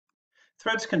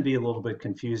Threads can be a little bit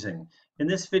confusing. In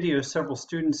this video, several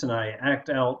students and I act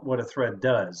out what a thread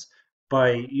does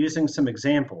by using some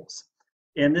examples.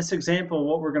 In this example,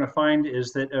 what we're going to find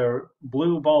is that a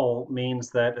blue ball means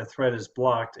that a thread is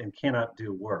blocked and cannot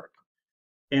do work.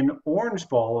 An orange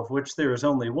ball, of which there is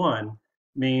only one,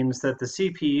 means that the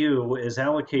CPU is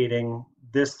allocating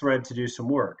this thread to do some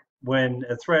work. When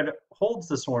a thread holds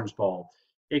this orange ball,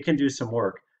 it can do some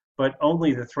work, but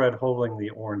only the thread holding the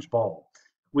orange ball.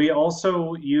 We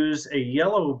also use a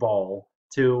yellow ball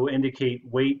to indicate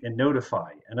wait and notify.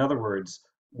 In other words,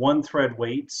 one thread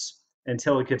waits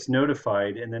until it gets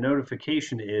notified, and the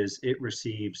notification is it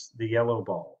receives the yellow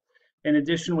ball. In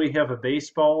addition, we have a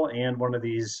baseball and one of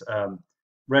these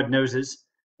red noses.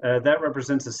 That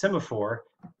represents a semaphore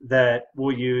that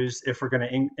we'll use if we're going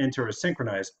to enter a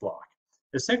synchronized block.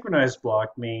 A synchronized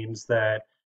block means that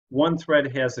one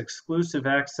thread has exclusive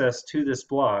access to this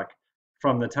block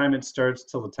from the time it starts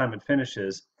till the time it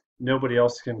finishes. Nobody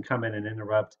else can come in and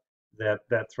interrupt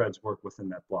that thread's work within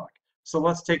that block. So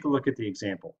let's take a look at the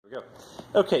example. Here we go.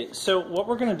 Okay, so what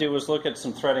we're going to do is look at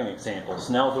some threading examples.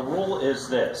 Now the rule is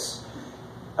this.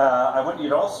 I want you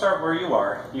to all start where you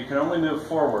are. You can only move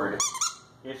forward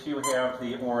if you have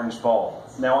the orange ball.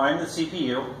 Now I'm the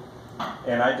CPU,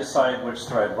 and I decide which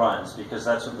thread runs because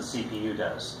that's what the CPU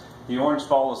does. The orange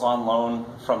ball is on loan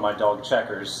from my dog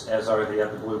Checkers, as are the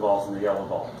other blue balls and the yellow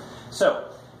ball. So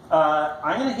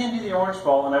I'm going to hand you the orange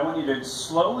ball, and I want you to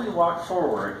slowly walk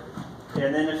forward.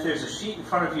 And then if there's a sheet in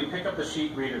front of you, pick up the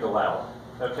sheet, read it aloud,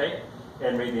 okay?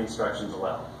 And read the instructions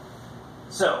aloud.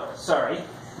 So, sorry,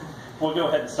 we'll go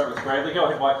ahead and start with Bradley. Go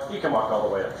ahead, walk. You can walk all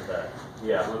the way up to that.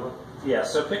 Yeah,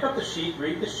 so pick up the sheet,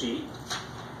 read the sheet.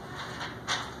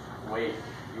 Wait.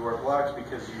 You are blocked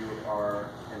because you are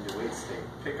in the wait state.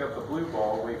 Pick up the blue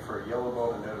ball, wait for a yellow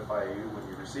ball to notify you. When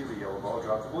you receive the yellow ball,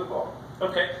 drop the blue ball.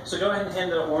 Okay, so go ahead and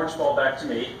hand the orange ball back to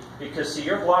me, because see,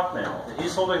 you're blocked now.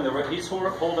 He's holding the blue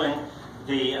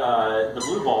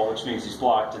ball, which means he's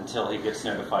blocked until he gets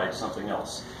notified of something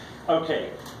else.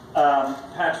 Okay,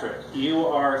 Patrick, you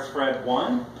are thread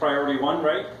 1, priority 1,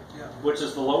 right? Yeah. Which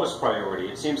is the lowest priority.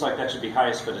 It seems like that should be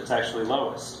highest, but it's actually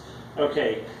lowest.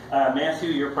 Okay,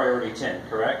 Matthew, you're priority 10,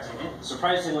 correct? Mm-hmm.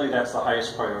 Surprisingly, that's the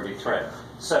highest priority thread.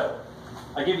 So,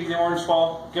 I give you the orange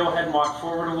ball. Go ahead and walk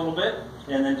forward a little bit,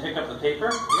 and then pick up the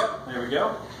paper. Yep, there we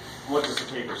go. What does the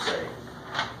paper say?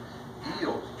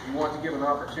 Yield. You want to give an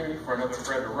opportunity for another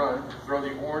thread to run. Throw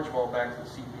the orange ball back to the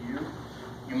CPU.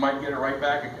 You might get it right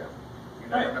back again. You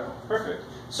never know. Perfect.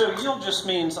 So yield just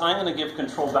means I'm going to give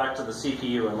control back to the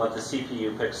CPU and let the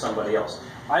CPU pick somebody else.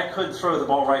 I could throw the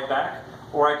ball right back,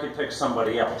 or I could pick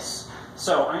somebody else.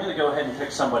 So I'm going to go ahead and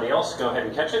pick somebody else. Go ahead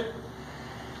and catch it.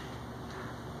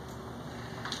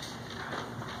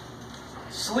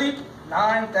 Sleep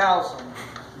 9,000.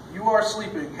 You are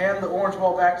sleeping. Hand the orange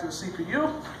ball back to the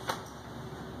CPU.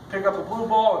 Pick up a blue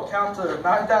ball and count to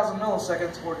 9,000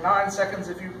 milliseconds, or 9 seconds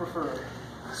if you prefer.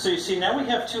 So you see, now we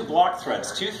have 2 block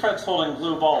threads, 2 threads holding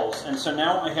blue balls, and so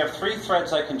now I have 3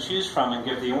 threads I can choose from and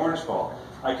give the orange ball.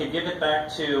 I could give it back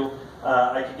to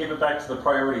the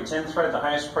priority 10 thread, the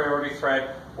highest priority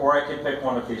thread, or I could pick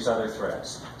one of these other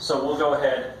threads. So we'll go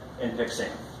ahead and pick Sam.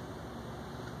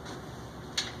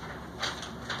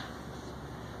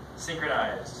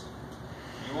 Synchronized.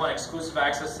 You want exclusive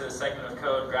access to the segment of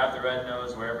code, grab the red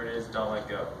nose wherever it is, don't let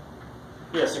go.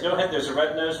 Yeah, so go ahead, there's a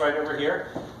red nose right over here.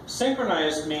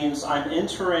 Synchronized means I'm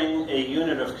entering a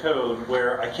unit of code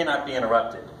where I cannot be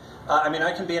interrupted.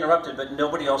 I can be interrupted, but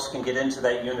nobody else can get into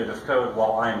that unit of code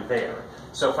while I'm there.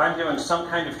 So if I'm doing some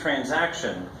kind of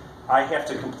transaction, I have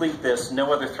to complete this.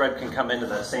 No other thread can come into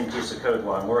that same piece of code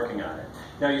while I'm working on it.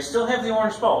 Now you still have the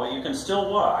orange ball. You can still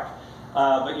walk,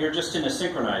 but you're just in a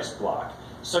synchronized block.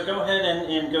 So go ahead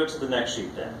and go to the next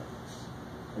sheet then.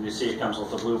 And you see it comes with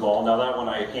the blue ball. Now that one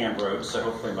I hand wrote, so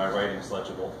hopefully my writing's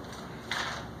legible.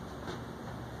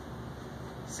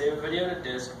 Save a video to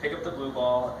disk, pick up the blue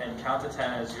ball, and count to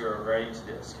 10 as you are ready to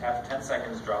disk. After 10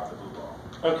 seconds, drop the blue ball.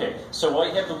 Okay, so while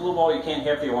you have the blue ball, you can't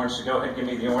have the orange, so go ahead and give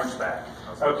me the orange back.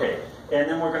 Okay, and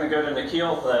then we're going to go to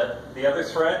Nikhil, the other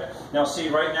thread. Now see,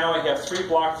 right now I have 3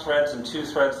 block threads and 2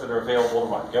 threads that are available to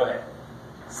run. Go ahead.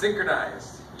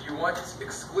 Synchronized. You want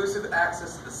exclusive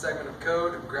access to the segment of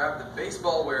code. Grab the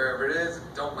baseball wherever it is.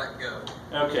 Don't let go.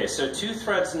 Okay, so 2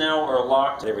 threads now are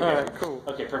locked. There we go. All right, cool.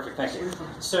 Okay, perfect. Thank you.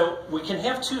 So we can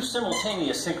have 2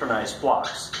 simultaneous synchronized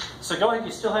blocks. So go ahead.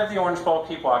 You still have the orange ball.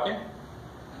 Keep walking.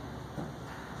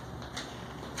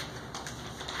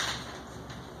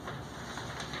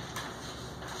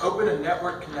 Open a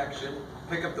network connection.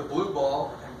 Pick up the blue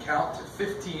ball and count to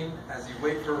 15 as you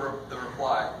wait for the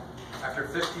reply. After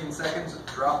 15 seconds,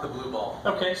 drop the blue ball.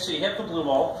 Okay, so you hit the blue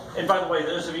ball. And by the way,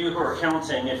 those of you who are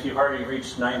counting, if you've already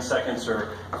reached 9 seconds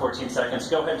or 14 seconds,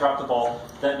 go ahead, drop the ball.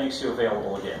 That makes you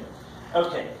available again.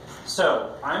 Okay,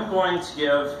 so I'm going to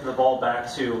give the ball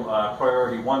back to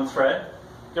priority 1 thread.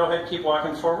 Go ahead, keep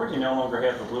walking forward. You no longer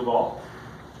have the blue ball.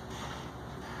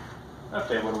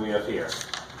 Okay, what do we have here?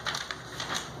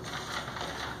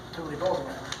 Too many balls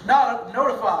around. Now,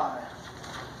 notify.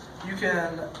 You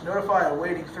can notify a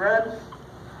waiting thread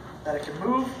that it can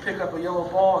move, pick up a yellow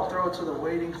ball, and throw it to the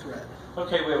waiting thread.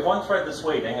 Okay, we have 1 thread that's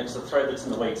waiting. It's the thread that's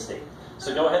in the wait state.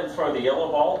 So go ahead and throw the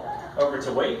yellow ball over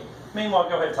to wait. Meanwhile,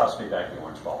 go ahead and toss me back the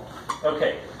orange ball.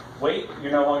 Okay, wait,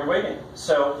 you're no longer waiting.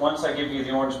 So once I give you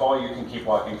the orange ball, you can keep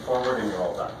walking forward and you're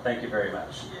all done. Thank you very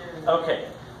much. Okay,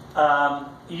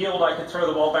 yield, I could throw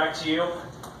the ball back to you.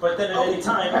 But then at any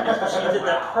time, if she did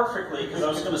that perfectly, because I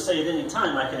was going to say at any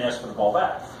time I can ask for the ball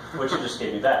back, which you just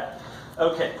gave me back.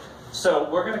 Okay, so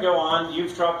we're going to go on.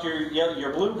 You've dropped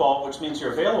your blue ball, which means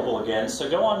you're available again. So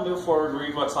go on, move forward,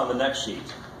 read what's on the next sheet.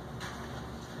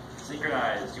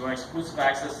 Synchronized. You want exclusive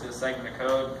access to the segment of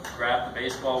code. Grab the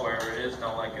baseball wherever it is.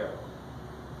 Don't let go.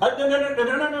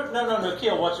 No,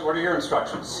 Keel, what are your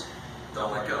instructions?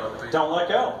 Don't let go. Don't let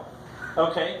go.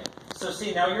 Okay, so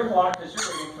see, now you're blocked because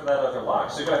you're waiting for that other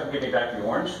lock. So go ahead and give me back the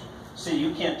orange. See,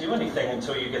 you can't do anything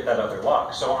until you get that other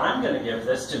lock. So I'm going to give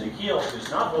this to Nikhil, who's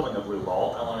not holding a blue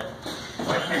ball. I want it.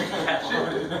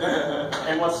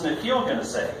 And what's Nikhil going to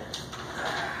say?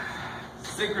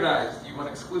 Synchronized. You want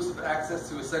exclusive access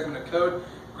to a segment of code.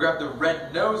 Grab the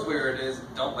red nose where it is.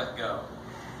 Don't let go.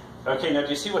 Okay, now do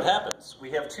you see what happens?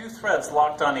 We have 2 threads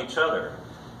locked on each other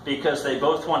because they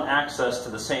both want access to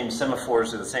the same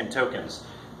semaphores or the same tokens.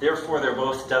 Therefore, they're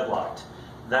both deadlocked.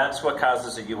 That's what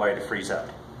causes a UI to freeze up.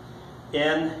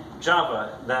 In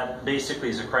Java, that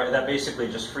basically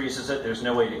just freezes it. There's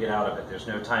no way to get out of it. There's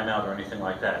no timeout or anything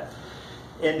like that.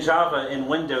 In Java, in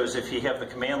Windows, if you have the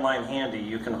command line handy,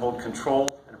 you can hold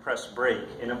Control and press break,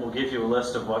 and it will give you a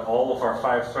list of what all of our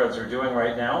 5 threads are doing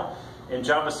right now. In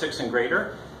Java 6 and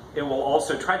greater, it will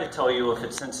also try to tell you if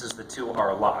it senses the 2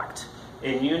 are locked.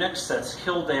 In Unix, that's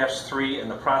kill-3 in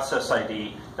the process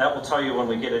ID. That will tell you when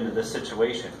we get into this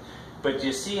situation. But do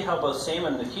you see how both Sam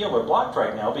and Nikhil are blocked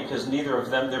right now because neither of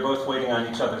them, they're both waiting on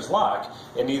each other's lock,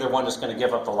 and neither one is going to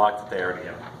give up the lock that they already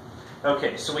have.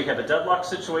 Okay, so we have a deadlock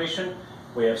situation,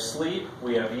 we have sleep,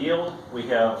 we have yield, we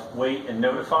have wait and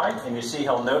notify, and you see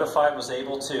how notify was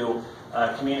able to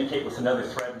communicate with another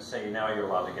thread and say, now you're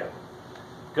allowed to go.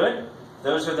 Good?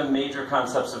 Those are the major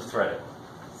concepts of threading.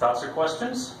 Thoughts or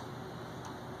questions?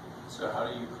 So how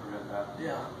do you prevent that?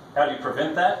 Yeah. How do you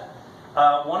prevent that?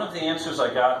 One of the answers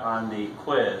I got on the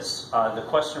quiz, the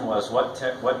question was, what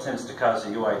tends to cause a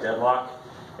UI deadlock?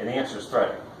 And the answer is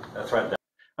threading, a thread deadlock.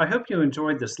 I hope you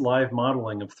enjoyed this live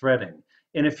modeling of threading.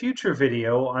 In a future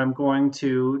video, I'm going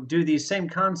to do these same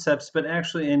concepts, but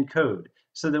actually in code,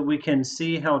 so that we can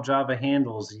see how Java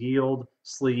handles yield,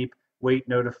 sleep, wait,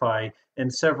 notify,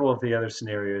 and several of the other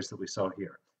scenarios that we saw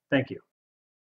here. Thank you.